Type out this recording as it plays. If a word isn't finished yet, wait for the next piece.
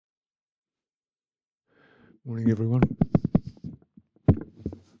Morning, everyone.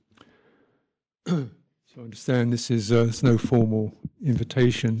 So I understand this is it's no formal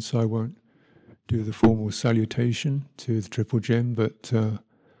invitation, so I won't do the formal salutation to the Triple Gem, but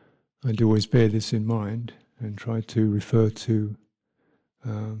I do always bear this in mind and try to refer to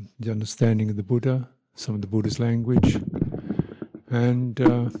the understanding of the Buddha, some of the Buddha's language, and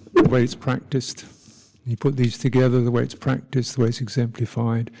the way it's practiced. You put these together, the way it's practiced, the way it's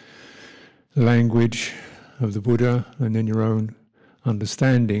exemplified, the language of the Buddha, and then your own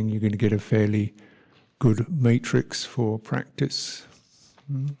understanding, you're going to get a fairly good matrix for practice.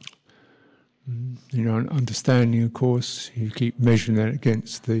 You know, understanding, of course, you keep measuring that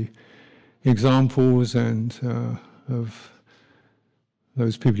against the examples and of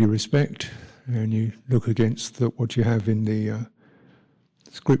those people you respect, and you look against what you have in the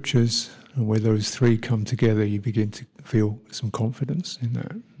scriptures, and where those three come together, you begin to feel some confidence in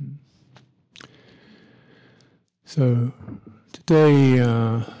that. So today,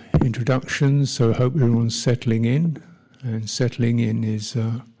 introductions, so I hope everyone's settling in, and settling in is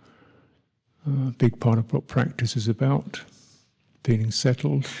a big part of what practice is about, feeling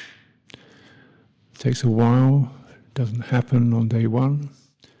settled. It takes a while, doesn't happen on day one.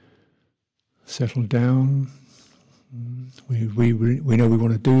 Settle down. We know we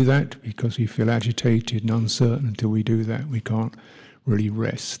want to do that because we feel agitated and uncertain. Until we do that, we can't really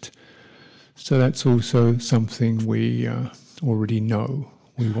rest. So that's also something we already know.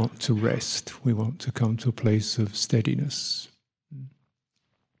 We want to rest. We want to come to a place of steadiness.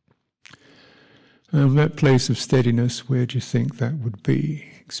 That place of steadiness, where do you think that would be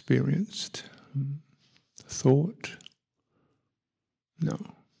experienced? Thought? No.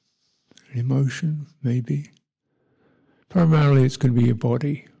 An emotion? Maybe. Primarily it's going to be your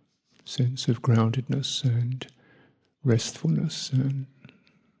body, sense of groundedness and restfulness and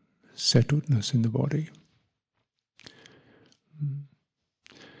settledness in the body.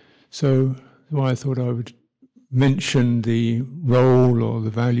 So why I thought I would mention the role or the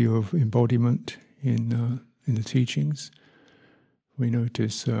value of embodiment in the teachings. We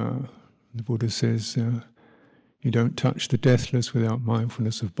notice the Buddha says you don't touch the deathless without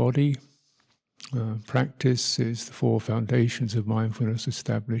mindfulness of body. Practice is the four foundations of mindfulness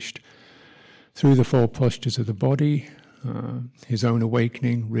established through the four postures of the body. His own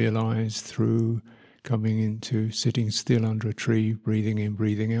awakening realized through coming into sitting still under a tree, breathing in,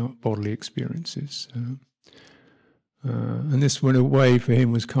 breathing out, bodily experiences. And this, in a way, for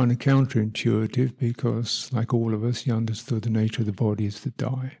him was kind of counterintuitive because, like all of us, he understood the nature of the body is to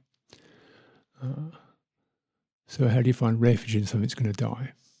die. So how do you find refuge in something that's going to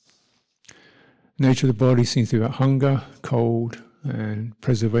die? Nature of the body seems to be about hunger, cold, and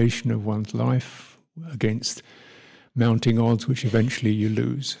preservation of one's life against mounting odds which eventually you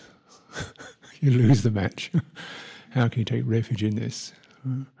lose. You lose the match. How can you take refuge in this?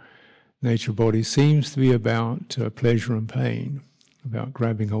 Nature of body seems to be about pleasure and pain, about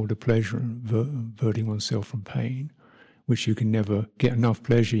grabbing hold of pleasure and averting oneself from pain, which you can never get enough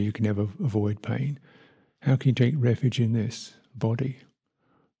pleasure, you can never avoid pain. How can you take refuge in this body?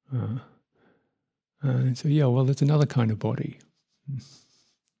 And so, yeah, well, there's another kind of body.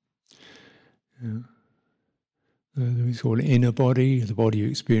 Yeah. We call it inner body, the body you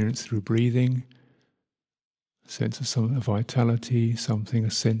experience through breathing, a sense of some vitality, something, a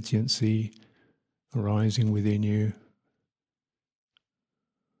sentiency arising within you,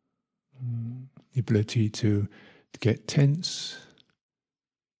 the ability to get tense,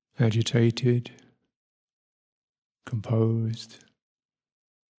 agitated, composed,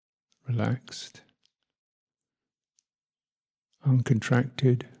 relaxed,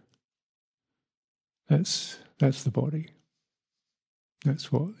 uncontracted. That's the body.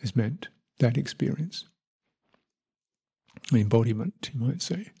 That's what is meant, that experience. Embodiment, you might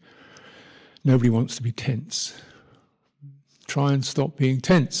say. Nobody wants to be tense. Try and stop being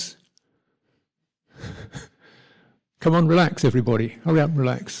tense. Come on, relax, everybody. Hurry up,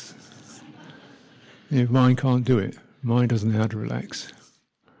 relax. Your mind can't do it. Mind doesn't know how to relax.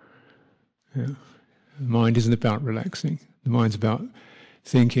 Yeah. The mind isn't about relaxing. The mind's about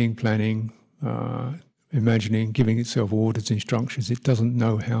thinking, planning, imagining, giving itself orders, instructions. It doesn't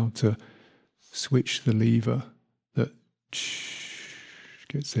know how to switch the lever that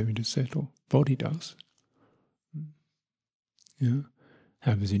gets them to settle. Body does. Yeah.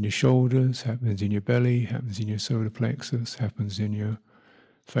 Happens in your shoulders, happens in your belly, happens in your solar plexus, happens in your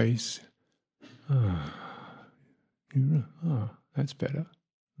face. That's better.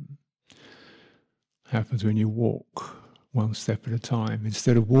 Happens when you walk one step at a time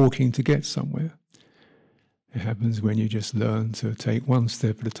instead of walking to get somewhere. It happens when you just learn to take one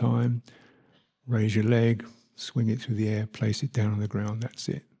step at a time, Raise your leg, swing it through the air, place it down on the ground, that's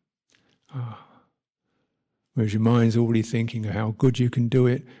it. Whereas your mind's already thinking of how good you can do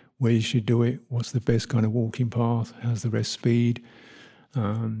it, where you should do it, what's the best kind of walking path, how's the best speed,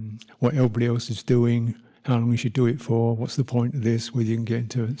 what everybody else is doing, how long you should do it for, what's the point of this, whether you can get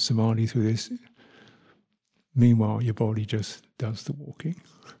into samadhi through this. Meanwhile, your body just does the walking,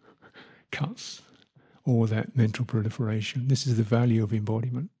 cuts all that mental proliferation. This is the value of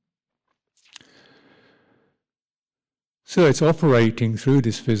embodiment. So it's operating through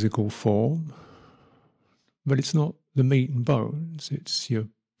this physical form, but it's not the meat and bones. It's your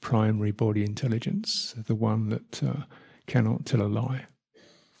primary body intelligence, the one that cannot tell a lie.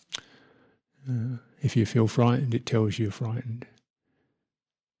 If you feel frightened, it tells you you're frightened.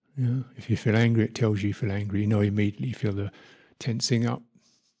 If you feel angry, it tells you feel angry. You know immediately. You feel the tensing up.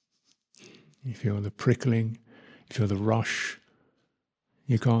 You feel the prickling. You feel the rush.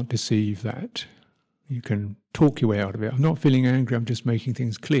 You can't deceive that. You can talk your way out of it. I'm not feeling angry, I'm just making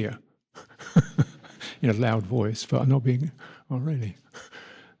things clear. In a loud voice, but I'm not being, oh really?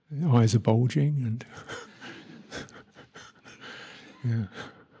 The eyes are bulging and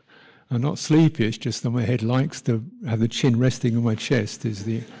I'm not sleepy, it's just that my head likes to have the chin resting on my chest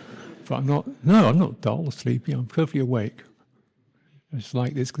but I'm not dull, sleepy, I'm perfectly awake. It's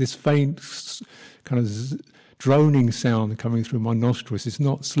like this faint kind of droning sound coming through my nostrils. It's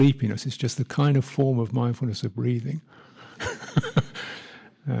not sleepiness, it's just the kind of form of mindfulness of breathing.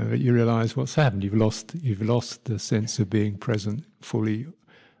 But you realise what's happened. You've lost the sense of being present, fully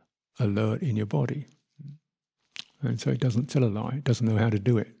alert in your body. And so it doesn't tell a lie, it doesn't know how to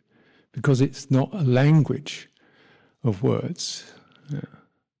do it. Because it's not a language of words.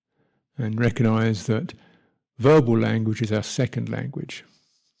 And recognise that verbal language is our second language.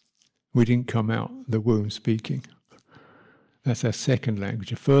 We didn't come out the womb speaking. That's our second language.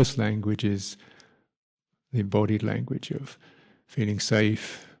 The first language is the embodied language of feeling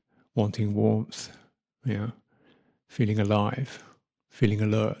safe, wanting warmth, feeling alive, feeling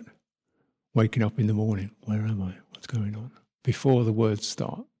alert, waking up in the morning. Where am I? What's going on? Before the words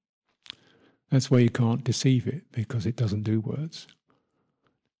start. That's why you can't deceive it, because it doesn't do words.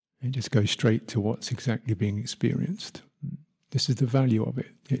 It just goes straight to what's exactly being experienced. This is the value of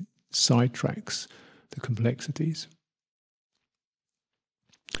it. It sidetracks the complexities.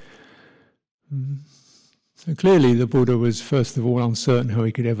 So clearly the Buddha was first of all uncertain how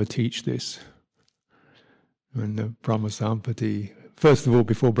he could ever teach this. And Brahmasampati, first of all,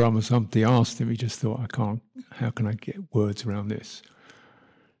 before Brahmasampati asked him, he just thought, how can I get words around this?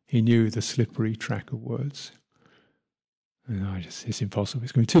 He knew the slippery track of words. And it's impossible,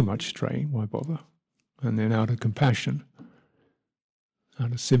 it's going to be too much strain, why bother? And then out of compassion,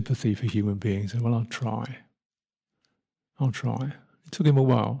 out of sympathy for human beings, said, well, I'll try. It took him a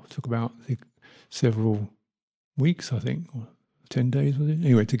while. It took about several weeks, I think, or 10 days, was it?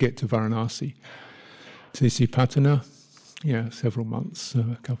 Anyway, to get to Varanasi. To Sipatana, several months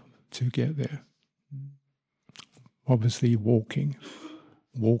to get there. Obviously walking.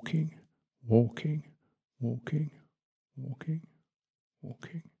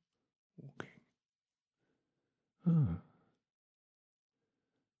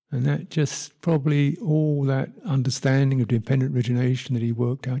 And that just probably all that understanding of dependent origination that he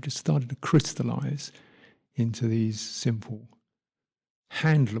worked out just started to crystallize into these simple,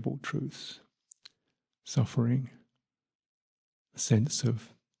 handleable truths. Suffering, a sense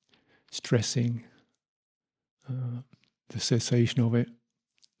of stressing, the cessation of it,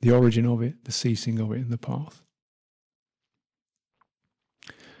 the origin of it, the ceasing of it, and the path.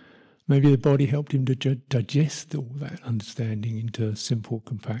 Maybe the body helped him to digest all that understanding into simple,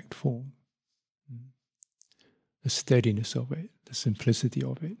 compact form. The steadiness of it, the simplicity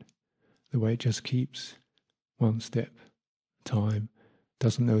of it, the way it just keeps one step, time,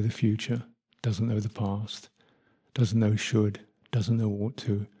 doesn't know the future, doesn't know the past, doesn't know should, doesn't know ought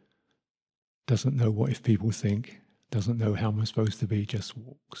to, doesn't know what if people think, doesn't know how I'm supposed to be, just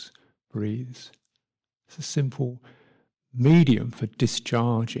walks, breathes. It's a simple medium for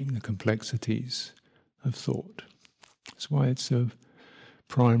discharging the complexities of thought. That's why it's of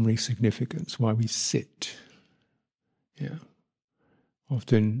primary significance, why we sit.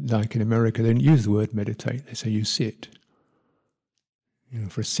 Often, like in America, they don't use the word meditate, they say you sit.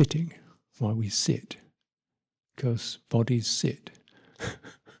 For sitting, why we sit. Because bodies sit.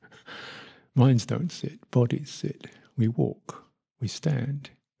 Minds don't sit, bodies sit. We walk, we stand,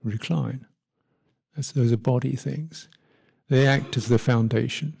 recline. Those are body things. They act as the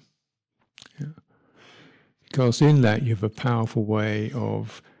foundation. Because in that you have a powerful way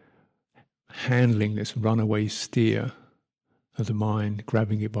of handling this runaway steer of the mind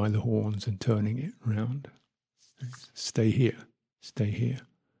grabbing it by the horns and turning it round. Stay here, stay here.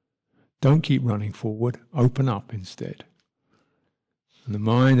 Don't keep running forward, open up instead. And the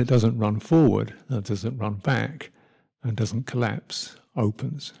mind that doesn't run forward, that doesn't run back, and doesn't collapse,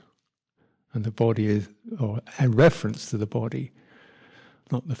 opens. And the body is, or a reference to the body,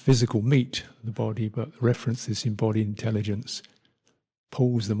 not the physical meat of the body, but the reference to this embodied intelligence,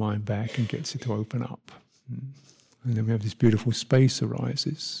 pulls the mind back and gets it to open up. And then we have this beautiful space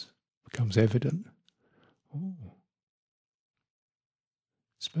arises, becomes evident. Oh,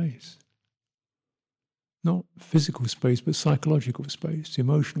 space. Not physical space, but psychological space,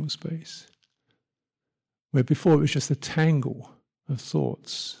 emotional space. Where before it was just a tangle of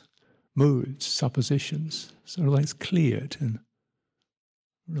thoughts, moods, suppositions. So that's cleared and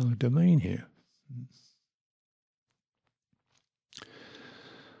another domain here.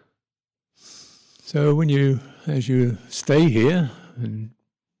 So when as you stay here and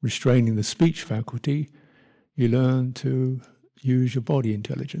restraining the speech faculty, you learn to use your body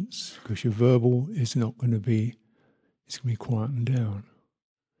intelligence, because your verbal is not going to be, it's going to be quietened down.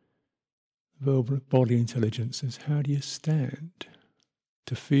 Verbal body intelligence is, how do you stand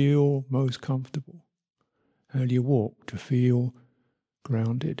to feel most comfortable? How do you walk to feel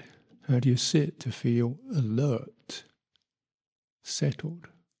grounded? How do you sit to feel alert, settled?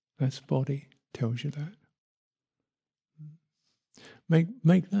 That's body, tells you that.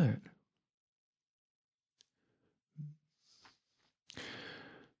 Make that.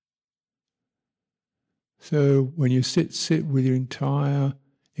 So when you sit with your entire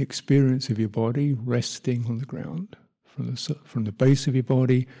experience of your body resting on the ground, from the base of your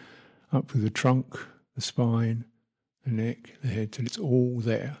body up to the trunk, the spine, the neck, the head, till it's all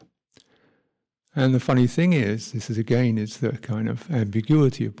there. And the funny thing is, this is again, it's the kind of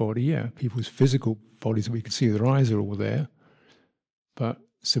ambiguity of body. Yeah, people's physical bodies that we can see with their eyes are all there, but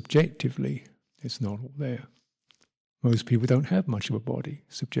subjectively, it's not all there. Most people don't have much of a body,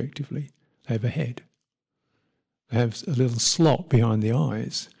 subjectively. They have a head. They have a little slot behind the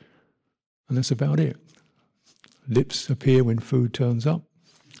eyes, and that's about it. Lips appear when food turns up.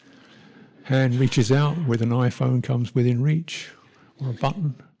 Hand reaches out with an iPhone comes within reach, or a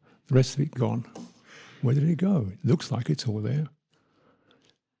button. The rest of it gone. Where did it go? It looks like it's all there.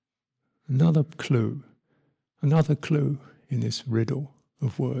 Another clue in this riddle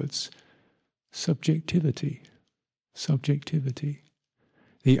of words. Subjectivity. Subjectivity.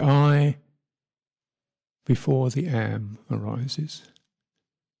 The I before the am arises.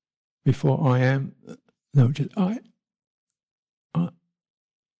 Before I am, no, just I,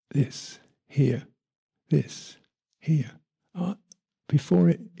 this, here, this, here. Before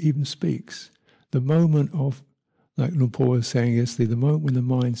it even speaks, the moment of, like Luang Por was saying yesterday, the moment when the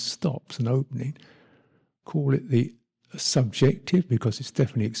mind stops and opening, call it the subjective, because it's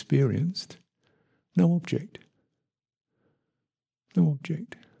definitely experienced. No object. No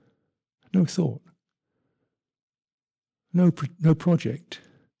object. No thought. No project.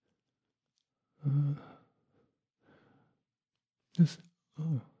 And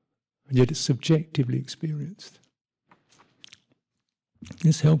yet it's subjectively experienced.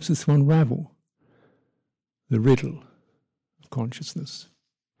 This helps us to unravel the riddle of consciousness.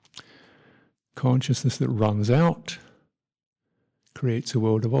 Consciousness that runs out creates a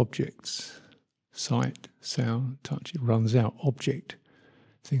world of objects. Sight, sound, touch, it runs out. Object.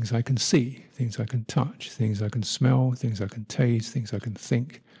 Things I can see, things I can touch, things I can smell, things I can taste, things I can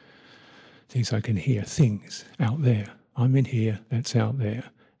think, things I can hear, things out there. I'm in here, that's out there.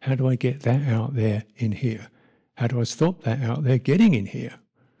 How do I get that out there in here? How do I stop that out there getting in here?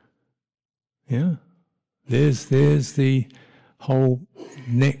 Yeah? There's the whole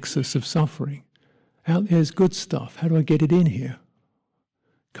nexus of suffering. Out there's good stuff. How do I get it in here?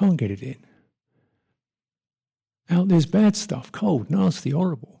 Can't get it in. Out there's bad stuff, cold, nasty,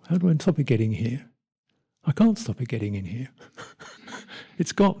 horrible. How do I stop it getting here? I can't stop it getting in here.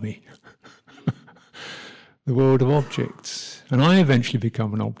 It's got me. The world of objects. And I eventually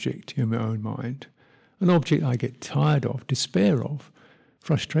become an object in my own mind. An object I get tired of, despair of,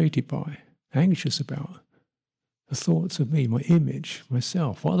 frustrated by, anxious about. The thoughts of me, my image,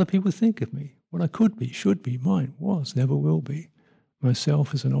 myself, what other people think of me, what I could be, should be, mine, was, never will be.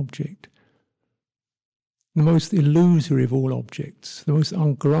 Myself as an object. The most illusory of all objects, the most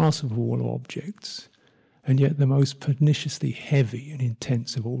ungraspable of all objects, and yet the most perniciously heavy and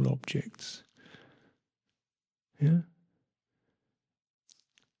intense of all objects. Yeah?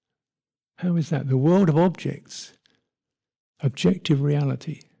 How is that? The world of objects, objective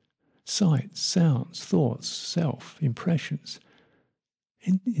reality, sights, sounds, thoughts, self, impressions,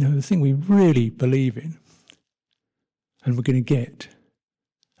 the thing we really believe in. and we're going to get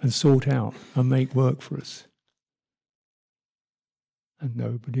and sort out and make work for us. And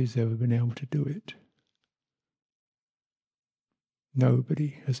nobody's ever been able to do it.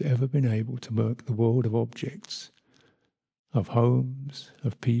 Nobody has ever been able to work the world of objects, of homes,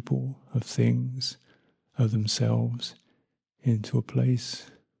 of people, of things, of themselves, into a place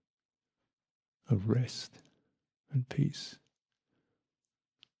of rest and peace.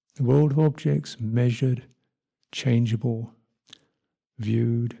 The world of objects, measured, changeable,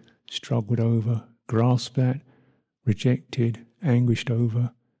 viewed, struggled over, grasped at, rejected, anguished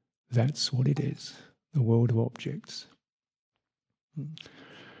over, that's what it is, the world of objects.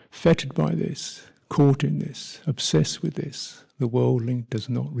 Fettered by this, caught in this, obsessed with this, the worldling does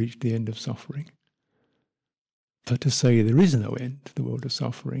not reach the end of suffering. But to say there is no end to the world of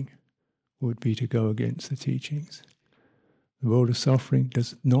suffering would be to go against the teachings. The world of suffering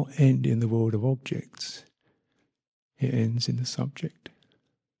does not end in the world of objects. It ends in the subject.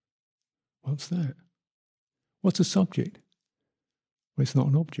 What's that? What's a subject? Well, it's not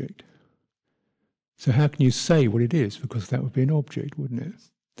an object. So how can you say what it is? Because that would be an object, wouldn't it?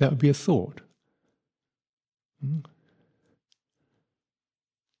 That would be a thought.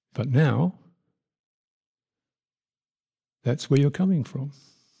 But now, that's where you're coming from.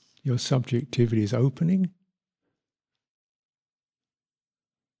 Your subjectivity is opening,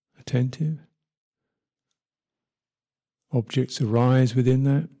 attentive. Objects arise within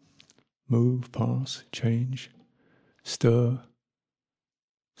that, move, pass, change, stir.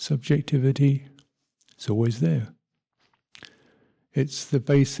 Subjectivity is always there. It's the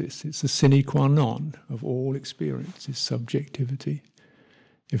basis, it's the sine qua non of all experience, is subjectivity.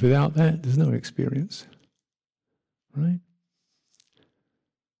 If without that, there's no experience. Right?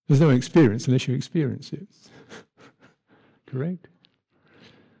 There's no experience unless you experience it. Correct?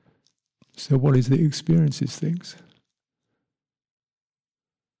 So what is it that experiences things?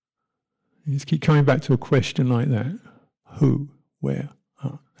 You just keep coming back to a question like that. Who? Where?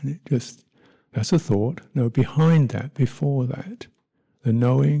 And it just, that's a thought. No, behind that, before that, the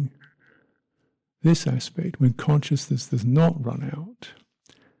knowing, this aspect, when consciousness does not run out,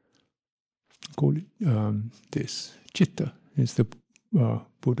 call it this, citta is the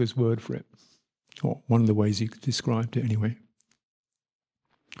Buddha's word for it, or one of the ways he described it anyway.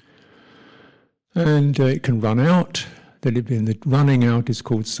 And it can run out. The running out is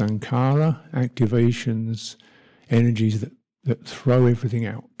called sankhara, activations, energies that throw everything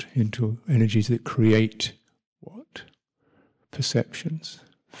out into energies that create what? Perceptions,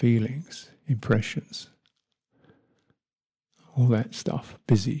 feelings, impressions. All that stuff,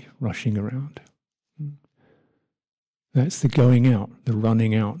 busy, rushing around. That's the going out, the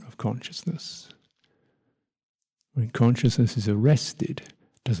running out of consciousness. When consciousness is arrested,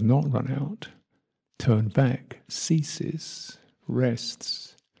 does not run out, turn back, ceases,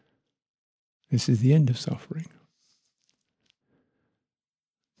 rests. This is the end of suffering.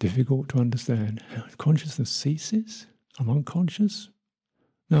 Difficult to understand. How consciousness ceases? I'm unconscious?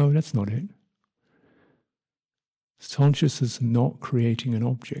 No, that's not it. Consciousness is not creating an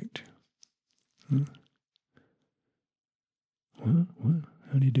object. What?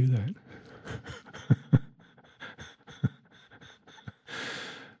 How do you do that?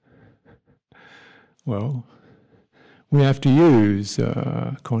 Well, we have to use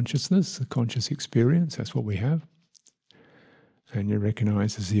consciousness, the conscious experience, that's what we have. And you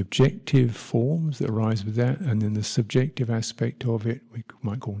recognize as the objective forms that arise with that, and then the subjective aspect of it, we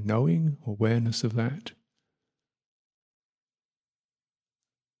might call knowing, awareness of that.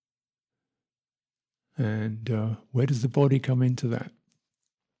 And where does the body come into that?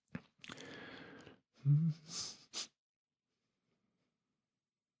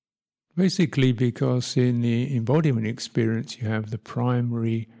 Basically because in the embodiment experience you have the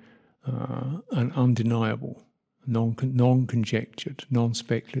primary and undeniable, non-conjectured,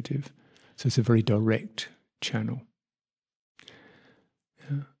 non-speculative. So it's a very direct channel.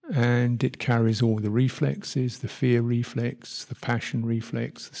 And it carries all the reflexes, the fear reflex, the passion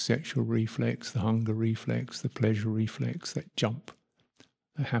reflex, the sexual reflex, the hunger reflex, the pleasure reflex, that jump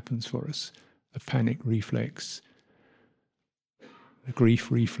that happens for us, the panic reflex, the grief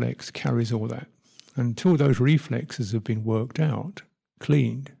reflex, carries all that. Until those reflexes have been worked out,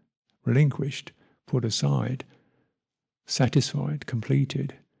 cleaned, relinquished, put aside, satisfied,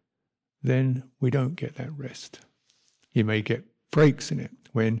 completed, then we don't get that rest. You may get breaks in it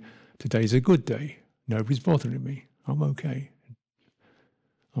when today's a good day, nobody's bothering me, I'm okay,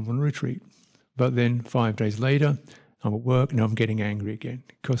 I'm on retreat. But then 5 days later, I'm at work and I'm getting angry again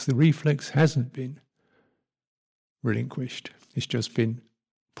because the reflex hasn't been relinquished, it's just been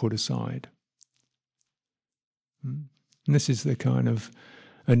put aside. And this is the kind of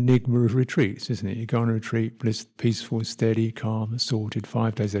enigma of retreats, isn't it? You go on a retreat, peaceful, steady, calm, sorted.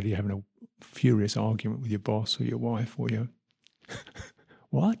 5 days later, you're having a furious argument with your boss or your wife or your...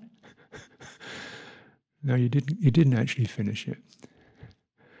 What? No, you didn't actually finish it.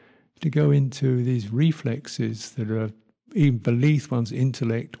 To go into these reflexes that are even beneath one's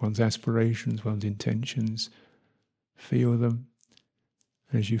intellect, one's aspirations, one's intentions, feel them.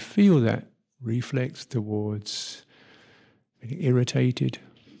 And as you feel that reflex towards being irritated,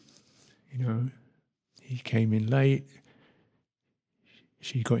 he came in late,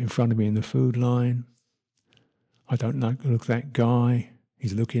 she got in front of me in the food line, I don't look at that guy,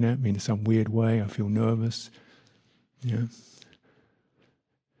 he's looking at me in some weird way, I feel nervous.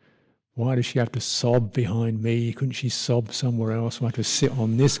 Why does she have to sob behind me? Couldn't she sob somewhere else? I have to sit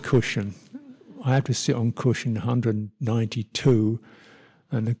on this cushion. I have to sit on cushion 192,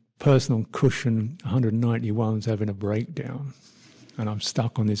 and the person on cushion 191 is having a breakdown. And I'm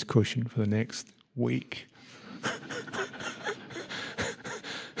stuck on this cushion for the next week.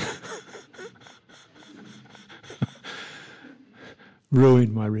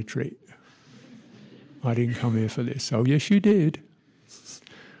 Ruined my retreat. I didn't come here for this. Oh, yes, you did.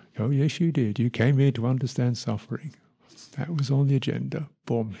 Oh, yes, you did. You came here to understand suffering. That was on the agenda.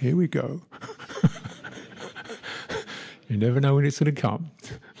 Boom, here we go. You never know when it's going to come.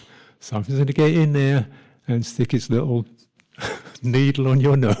 Something's going to get in there and stick its little needle on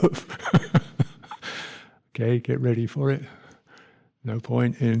your nerve. Okay, get ready for it. No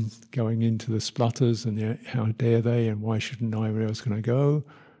point in going into the splutters and how dare they and why shouldn't I, where else can I go?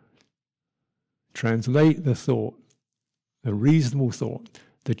 Translate the thought, the reasonable thought,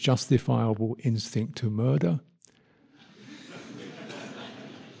 the justifiable instinct to murder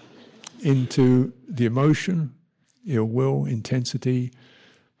into the emotion, ill will, intensity,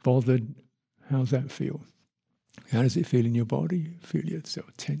 bothered. How's that feel? How does it feel in your body? Feel yourself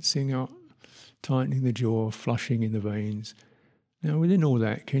tensing up, tightening the jaw, flushing in the veins. Now within all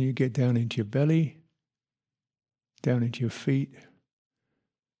that, can you get down into your belly, down into your feet?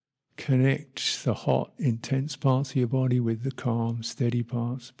 Connect the hot, intense parts of your body with the calm, steady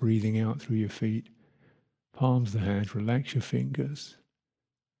parts, breathing out through your feet. Palms of the hands, relax your fingers.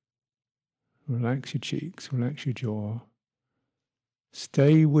 Relax your cheeks, relax your jaw.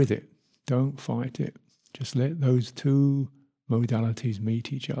 Stay with it. Don't fight it. Just let those two modalities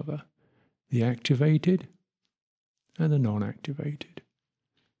meet each other. The activated and the non-activated.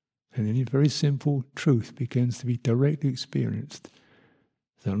 And then a very simple truth begins to be directly experienced.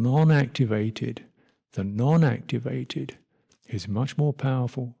 The non-activated is much more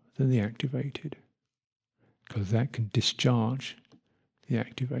powerful than the activated, because that can discharge the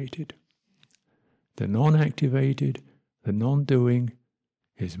activated. The non-activated, the non-doing,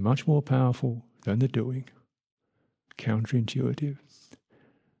 is much more powerful than the doing. Counterintuitive.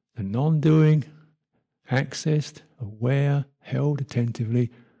 The non-doing, accessed, aware, held attentively,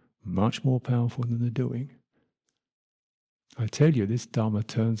 much more powerful than the doing. I tell you, this Dhamma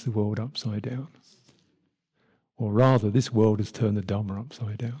turns the world upside down. Or rather, this world has turned the Dhamma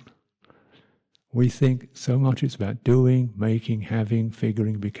upside down. We think so much it's about doing, making, having,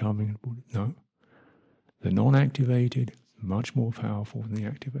 figuring, becoming. No. The non-activated, much more powerful than the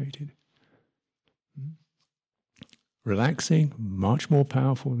activated. Relaxing, much more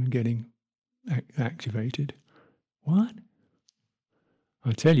powerful than getting activated. What?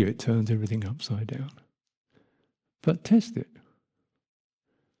 I tell you, it turns everything upside down. But test it.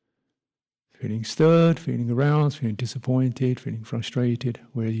 Feeling stirred, feeling aroused, feeling disappointed, feeling frustrated,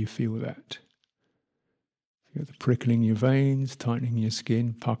 where do you feel that? You got the prickling in your veins, tightening your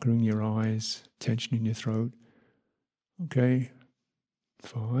skin, puckering your eyes, tension in your throat. Okay,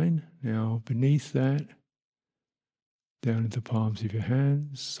 fine. Now beneath that, down into the palms of your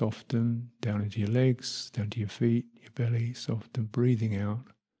hands, soften, down into your legs, down to your feet, your belly, soften, breathing out.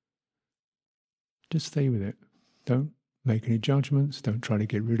 Just stay with it. Don't make any judgments, don't try to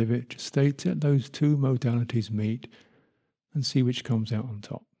get rid of it. Just stay till those two modalities meet and see which comes out on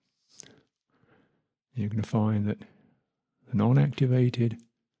top. You're going to find that the non-activated,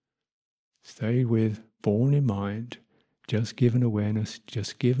 stay with, born in mind, just given awareness,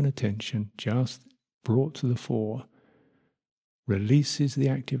 just given attention, just brought to the fore, releases the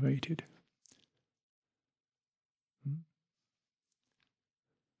activated.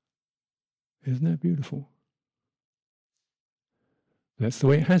 Isn't that beautiful? That's the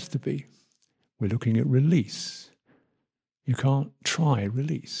way it has to be. We're looking at release. You can't try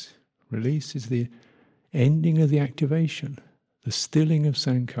release. Release is the ending of the activation, the stilling of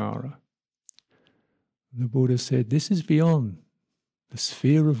sankhara. The Buddha said, this is beyond the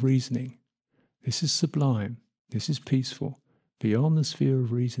sphere of reasoning. This is sublime. This is peaceful, beyond the sphere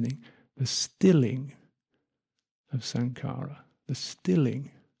of reasoning. The stilling of sankhara, the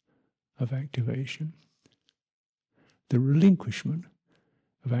stilling of activation, the relinquishment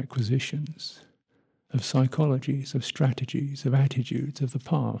of acquisitions, of psychologies, of strategies, of attitudes, of the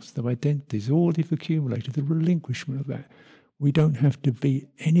past, of identities, all they've accumulated, the relinquishment of that. We don't have to be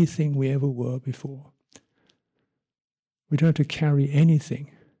anything we ever were before. We don't have to carry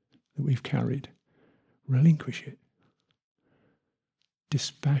anything that we've carried. Relinquish it.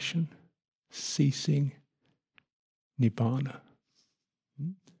 Dispassion, ceasing, nibbana.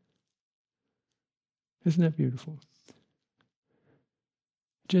 Isn't that beautiful?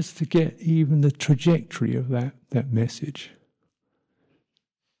 Just to get even the trajectory of that message.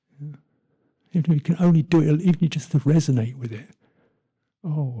 Yeah. Even if you can only do it, even just to resonate with it.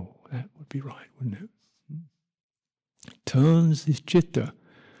 Oh, that would be right, wouldn't it? Turns this citta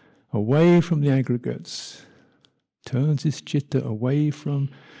away from the aggregates. Turns this citta away from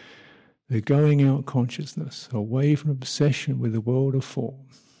the going out consciousness, away from obsession with the world of form.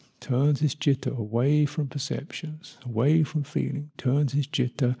 Turns his citta away from perceptions, away from feeling, turns his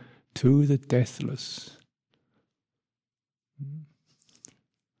citta to the deathless.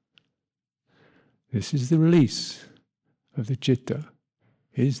 This is the release of the citta,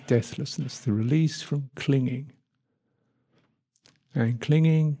 his deathlessness, the release from clinging. And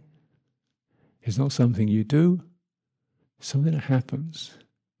clinging is not something you do, it's something that happens.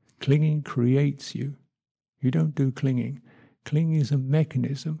 Clinging creates you. You don't do clinging. Clinging is a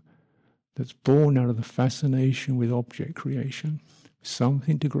mechanism that's born out of the fascination with object creation.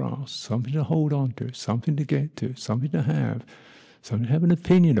 Something to grasp, something to hold on to, something to get to, something to have an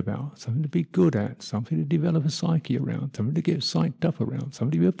opinion about, something to be good at, something to develop a psyche around, something to get psyched up around,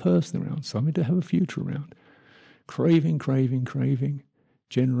 something to be a person around, something to have a future around. Craving, craving, craving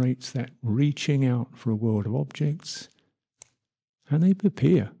generates that reaching out for a world of objects, and they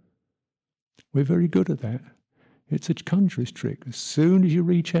appear. We're very good at that. It's a conjurer's trick. As soon as you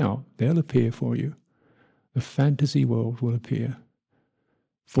reach out, they'll appear for you. The fantasy world will appear.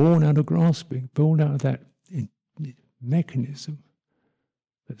 Born out of grasping, born out of that mechanism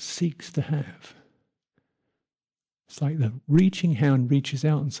that seeks to have. It's like the reaching hand reaches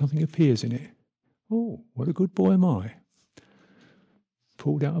out and something appears in it. Oh, what a good boy am I.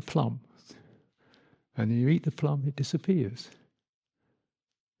 Pulled out a plum. And then you eat the plum, it disappears.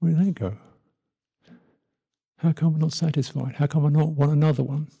 Where did that go? How come I'm not satisfied? How come I not want another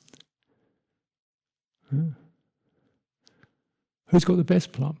one? Huh? Who's got the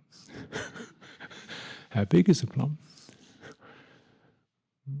best plum? How big is the plum?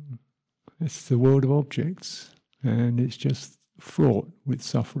 It's the world of objects, and it's just fraught with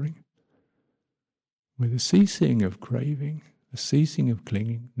suffering. With the ceasing of craving, the ceasing of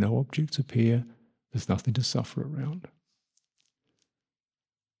clinging, no objects appear, there's nothing to suffer around.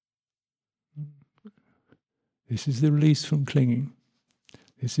 This is the release from clinging.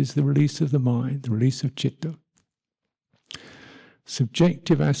 This is the release of the mind, the release of citta.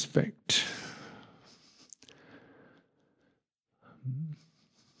 Subjective aspect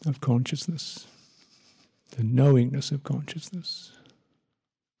of consciousness, the knowingness of consciousness.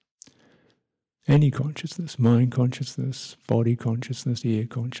 Any consciousness, mind consciousness, body consciousness, ear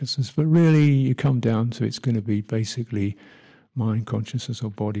consciousness, but really you come down to it's going to be basically mind consciousness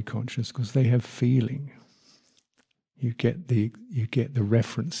or body consciousness because they have feeling. You get the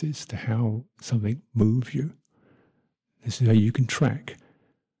references to how something moves you. This is how you can track.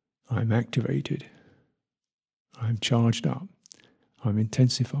 I'm activated. I'm charged up. I'm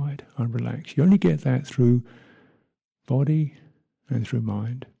intensified. I'm relaxed. You only get that through body and through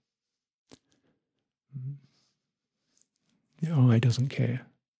mind. The eye doesn't care,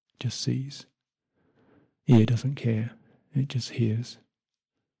 it just sees. Ear doesn't care, it just hears.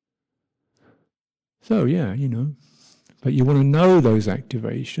 So yeah, but you want to know those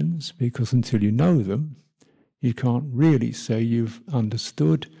activations because until you know them, you can't really say you've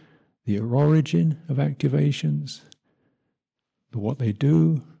understood the origin of activations, what they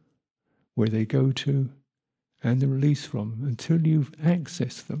do, where they go to, and the release from them. Until you've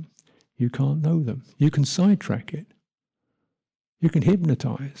accessed them, you can't know them. You can sidetrack it. You can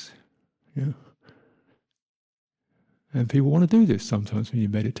hypnotize. Yeah. And people want to do this sometimes when you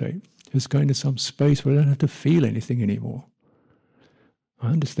meditate. Just go into some space where I don't have to feel anything anymore. I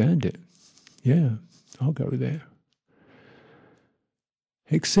understand it. Yeah, I'll go there.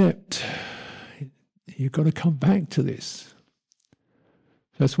 Except you've got to come back to this.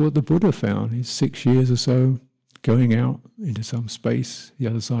 That's what the Buddha found. He's 6 years or so going out into some space, the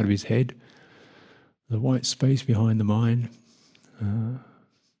other side of his head, the white space behind the mind,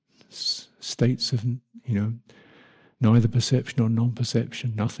 states of neither perception or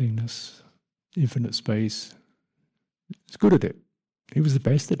non-perception, nothingness, infinite space. He's good at it. He was the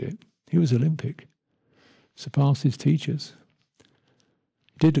best at it. He was Olympic. Surpassed his teachers.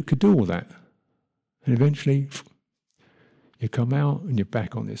 Could do all that. And eventually, you come out and you're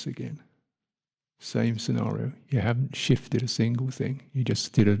back on this again. Same scenario. You haven't shifted a single thing. You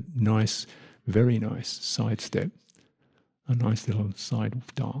just did a nice, very nice sidestep. A nice little side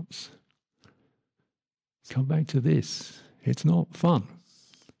dance. Come back to this. It's not fun.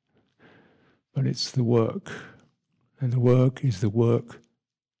 But it's the work. And the work is the work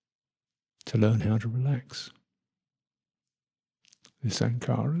to learn how to relax. The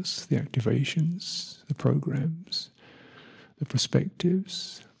sankharas, the activations, the programs, the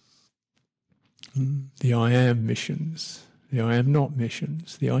perspectives, the I am missions, the I am not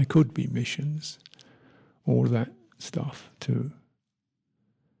missions, the I could be missions, all that stuff too.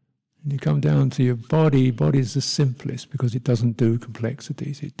 And you come down to your body. Body is the simplest because it doesn't do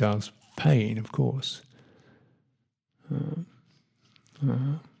complexities. It does pain, of course.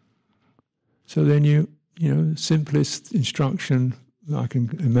 So then simplest instruction I can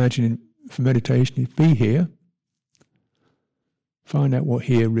imagine for meditation is be here. Find out what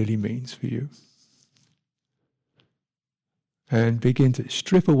here really means for you. And begin to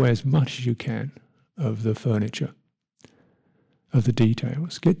strip away as much as you can of the furniture, of the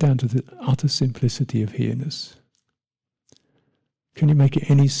details. Get down to the utter simplicity of here-ness. Can you make it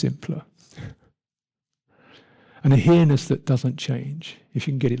any simpler? And a here-ness that doesn't change, if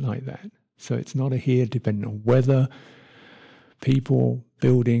you can get it like that. So it's not a here depending on weather, people,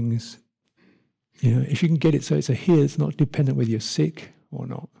 buildings. If you can get it so it's a here, it's not dependent whether you're sick or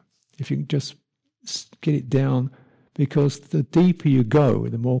not. If you can just get it down, because the deeper you go,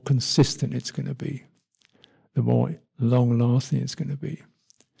 the more consistent it's going to be, the more long-lasting it's going to be.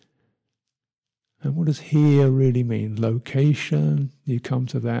 And what does here really mean? Location, you come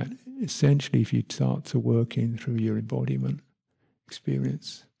to that. Essentially, if you start to work in through your embodiment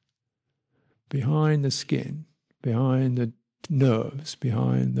experience, behind the skin, behind the nerves,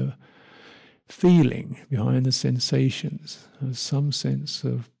 behind the feeling, behind the sensations, there's some sense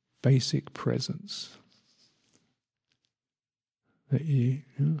of basic presence. That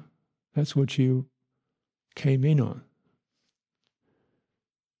that's what you came in on.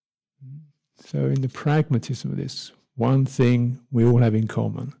 So in the pragmatism of this, one thing we all have in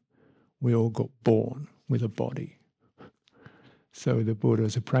common, we all got born with a body. So the Buddha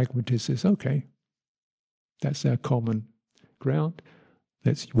as a pragmatist says, okay, that's our common ground,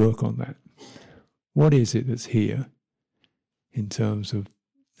 let's work on that. What is it that's here in terms of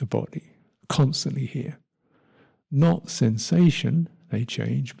the body? Constantly here. Not sensation, they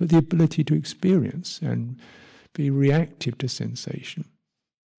change, but the ability to experience and be reactive to sensation.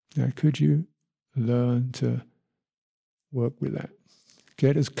 Now, could you learn to work with that?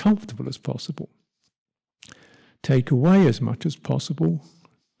 Get as comfortable as possible. Take away as much as possible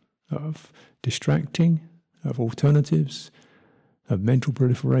of distracting, of alternatives, of mental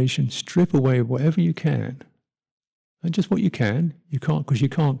proliferation. Strip away whatever you can. And just what you can. You can't, because you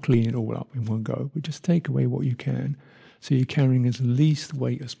can't clean it all up in one go, but just take away what you can so you're carrying as least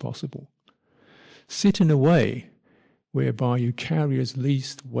weight as possible. Sit in a way whereby you carry as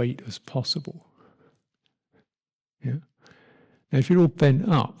least weight as possible. Yeah? Now, if you're all bent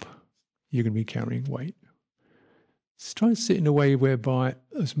up, you're going to be carrying weight. Just try to sit in a way whereby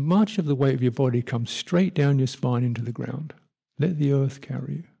as much of the weight of your body comes straight down your spine into the ground. Let the earth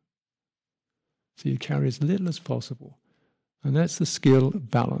carry you. So you carry as little as possible. And that's the skill of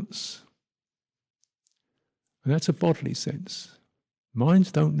balance. And that's a bodily sense.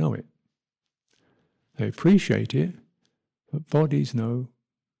 Minds don't know it. They appreciate it, but bodies know,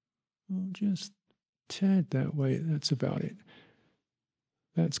 oh, just tad that way, that's about it.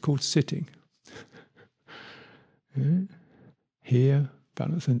 That's called sitting. Yeah? Here,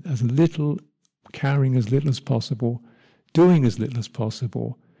 balance, and as little, carrying as little as possible, doing as little as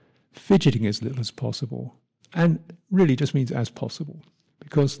possible, fidgeting as little as possible, and really just means as possible,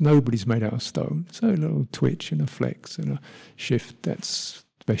 because nobody's made out of stone. So a little twitch and a flex and a shift, that's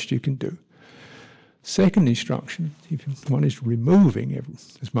the best you can do. Second instruction, one is removing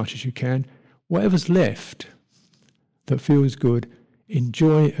as much as you can. Whatever's left that feels good,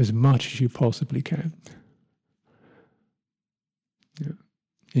 enjoy as much as you possibly can. Yeah.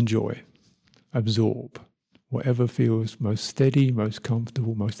 Enjoy, absorb. Whatever feels most steady, most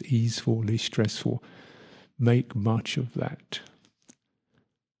comfortable, most easeful, least stressful, make much of that.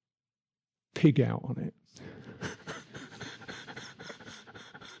 Pig out on it.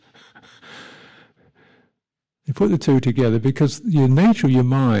 You put the two together because the nature of your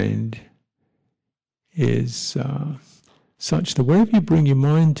mind is such that wherever you bring your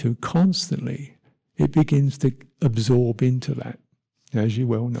mind to constantly, it begins to absorb into that, as you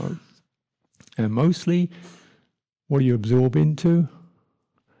well know. And mostly, what do you absorb into?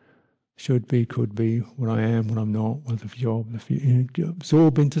 Should be, could be, what I am, what I'm not, what the job, you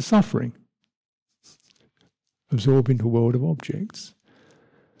absorb into suffering. Absorb into a world of objects.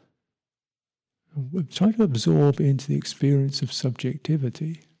 Try to absorb into the experience of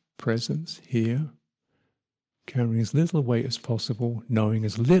subjectivity, presence, here, carrying as little weight as possible, knowing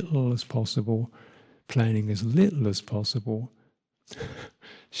as little as possible, planning as little as possible,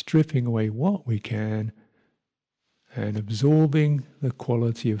 stripping away what we can, and absorbing the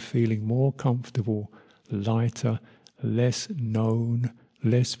quality of feeling more comfortable, lighter, less known,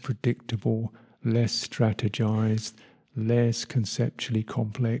 less predictable, less strategized, less conceptually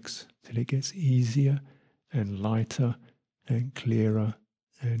complex, till it gets easier and lighter and clearer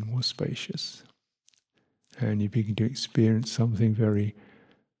and more spacious. And you begin to experience something very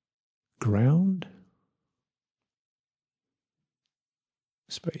ground,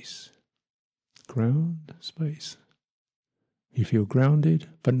 space. Ground, space. You feel grounded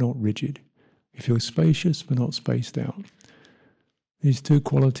but not rigid. You feel spacious but not spaced out. These two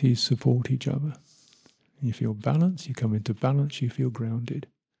qualities support each other. You feel balance, you come into balance, you feel grounded.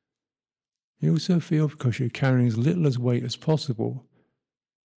 You also feel, because you're carrying as little as weight as possible,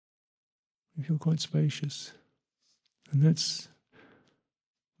 you feel quite spacious. And that's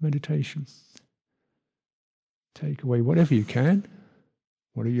meditation. Take away whatever you can.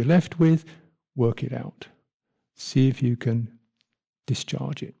 What are you left with? Work it out. See if you can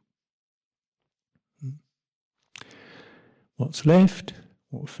discharge it. What's left,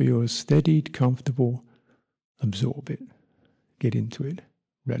 what feels steadied, comfortable, absorb it. Get into it.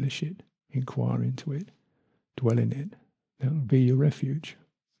 Relish it. Inquire into it. Dwell in it. That will be your refuge.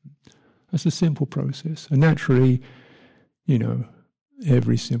 That's a simple process. And naturally,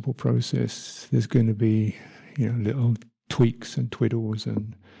 every simple process, there's going to be, little tweaks and twiddles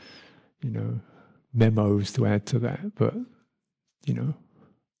and, memos to add to that. But,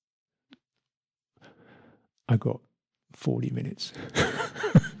 I got 40 minutes.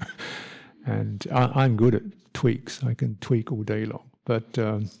 And I'm good at tweaks. I can tweak all day long. But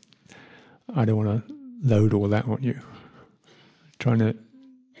I don't want to load all that on you. Trying to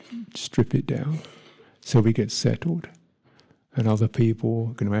strip it down so we get settled. And other people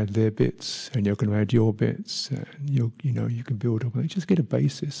are going to add their bits, and you're going to add your bits, and you can build up. Just get a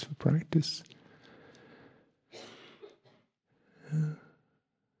basis for practice.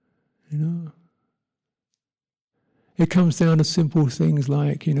 It comes down to simple things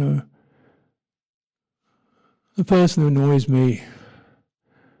like, the person who annoys me,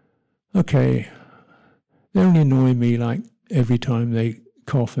 okay, they only annoy me like every time they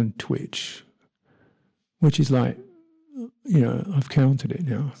cough and twitch, which is like, I've counted it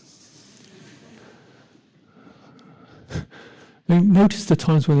now. Notice the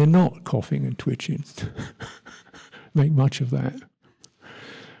times when they're not coughing and twitching. Make much of that.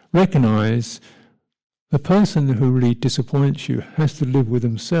 Recognize the person who really disappoints you has to live with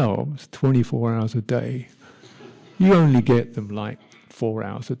themselves 24 hours a day. You only get them like 4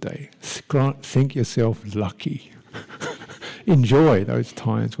 hours a day. Think yourself lucky. Enjoy those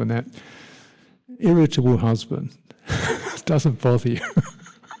times when that irritable husband doesn't bother you.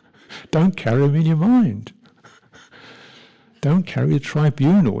 Don't carry him in your mind. Don't carry a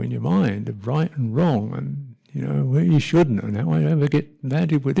tribunal in your mind of right and wrong and, where you shouldn't, and how I ever get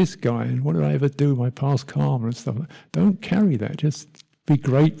landed with this guy, and what did I ever do, my past karma and stuff. Don't carry that. Just be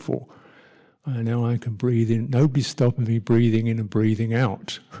grateful. And now I can breathe in. Nobody's stopping me breathing in and breathing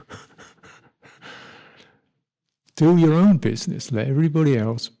out. Do your own business. Let everybody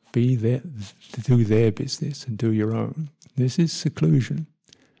else be there to do their business and do your own. This is seclusion.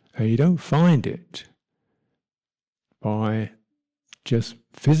 And you don't find it by just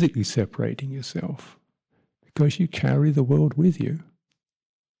physically separating yourself, because you carry the world with you.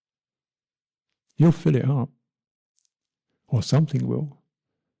 You'll fill it up. Or something will.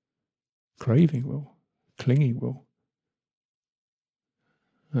 Craving will. Clinging will.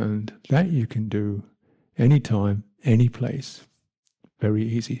 And that you can do anytime, any place. Very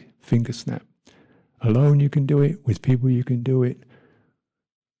easy. Finger snap. Alone you can do it. With people you can do it.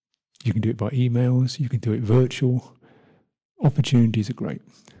 You can do it by emails. You can do it virtual. Opportunities are great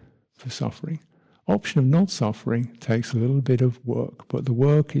for suffering. Option of not suffering takes a little bit of work, but the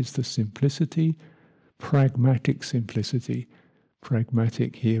work is the simplicity, pragmatic simplicity,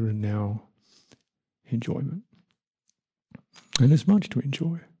 pragmatic here and now enjoyment. And there's much to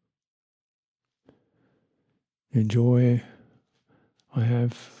enjoy. Enjoy, I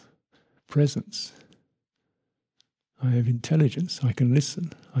have presence. I have intelligence, I can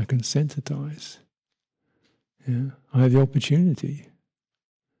listen, I can sensitize. Yeah? I have the opportunity.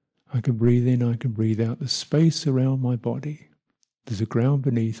 I can breathe in, I can breathe out. The space around my body, there's a ground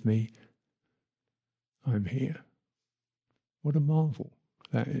beneath me, I'm here. What a marvel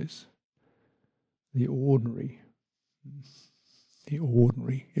that is. The ordinary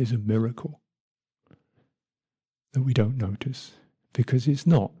is a miracle that we don't notice because it's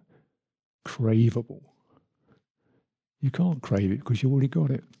not craveable. You can't crave it because you already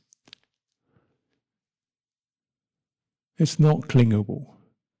got it. It's not clingable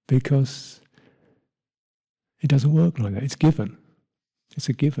because it doesn't work like that. It's given. It's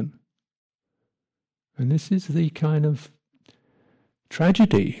a given. And this is the kind of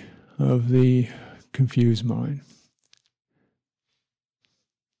tragedy of the confused mind.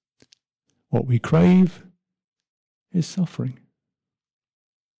 What we crave is suffering,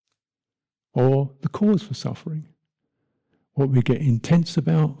 or the cause for suffering. What we get intense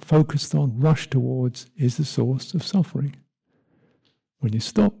about, focused on, rush towards is the source of suffering. When you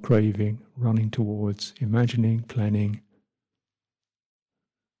stop craving, running towards, imagining, planning,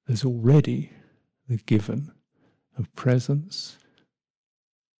 there's already the given of presence,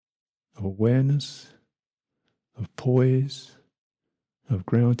 of awareness, of poise, of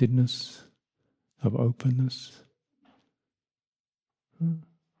groundedness, of openness.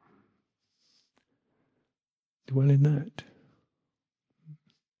 Dwell in that.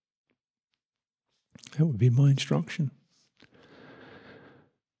 That would be my instruction.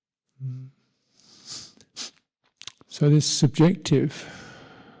 So this subjective,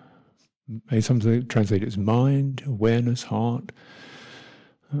 sometimes translated as mind, awareness, heart,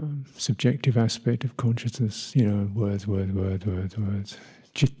 subjective aspect of consciousness, words,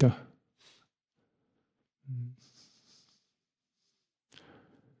 citta.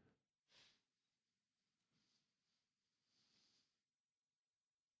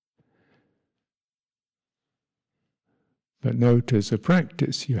 But note, as a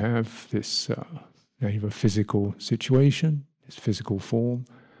practice, you have this, now you have a physical situation, this physical form,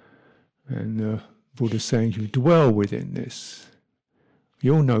 and the Buddha's saying you dwell within this.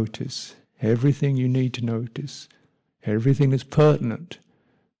 You'll notice everything you need to notice, everything that's pertinent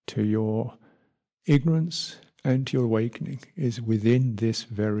to your ignorance and to your awakening is within this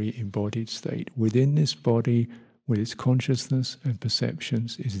very embodied state. Within this body, with its consciousness and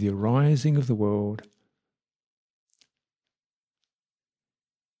perceptions, is the arising of the world,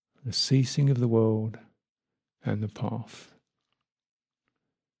 the ceasing of the world, and the path.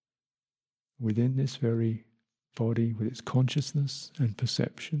 Within this very body, with its consciousness and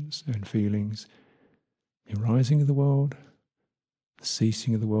perceptions and feelings, the arising of the world, the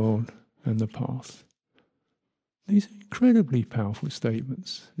ceasing of the world, and the path. These are incredibly powerful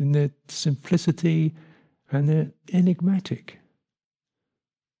statements in their simplicity, and they're enigmatic.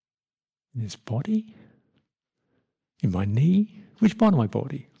 In this body? In my knee? Which part of my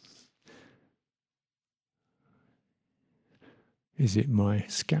body? Is it my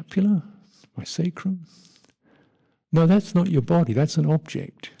scapula? My sacrum? No, that's not your body, that's an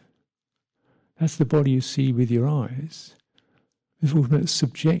object. That's the body you see with your eyes. This is about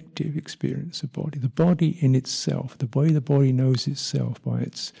subjective experience of body. The body in itself, the way the body knows itself by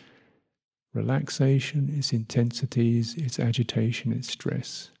its relaxation, its intensities, its agitation, its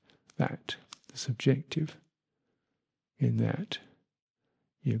stress. That, the subjective. In that,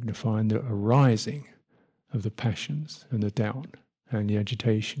 you're going to find the arising of the passions and the doubt and the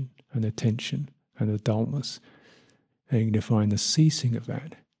agitation and the tension and the dullness. And you're going to find the ceasing of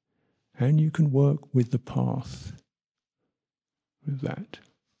that. And you can work with the path, with that.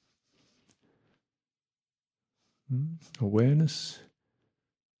 Awareness,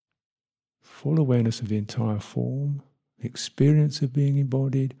 full awareness of the entire form, the experience of being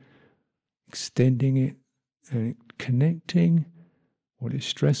embodied, extending it and connecting what is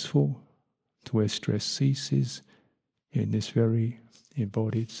stressful to where stress ceases in this very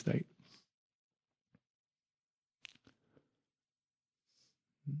embodied state.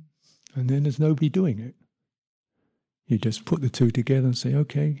 And then there's nobody doing it. You just put the two together and say,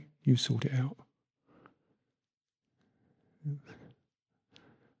 okay, you sort it out. You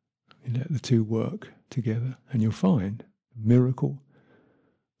let the two work together and you'll find miracle,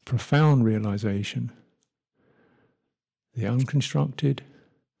 profound realization. The unconstructed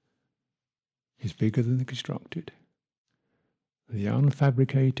is bigger than the constructed. The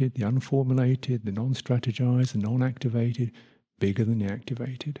unfabricated, the unformulated, the non-strategized, the non-activated, bigger than the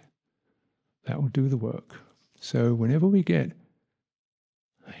activated. That will do the work. So whenever we get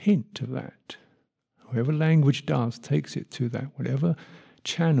a hint of that, whatever language does, takes it to that, whatever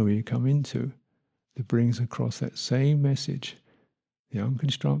channel you come into, that brings across that same message. The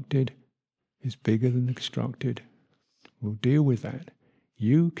unconstructed is bigger than the constructed. We'll deal with that.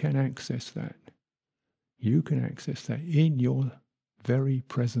 You can access that. You can access that in your very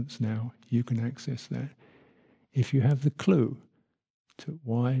presence now. You can access that. If you have the clue to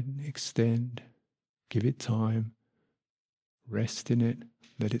widen, extend, give it time, rest in it,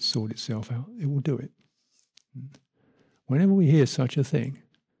 let it sort itself out, it will do it. Whenever we hear such a thing,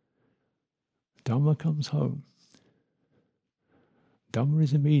 Dhamma comes home. Dhamma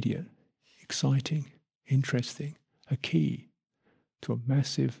is immediate, exciting, interesting, a key to a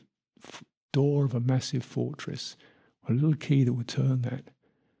massive door of a massive fortress, a little key that will turn that.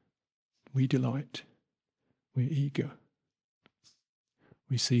 We delight, we're eager,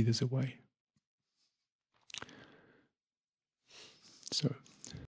 we see there's a way. So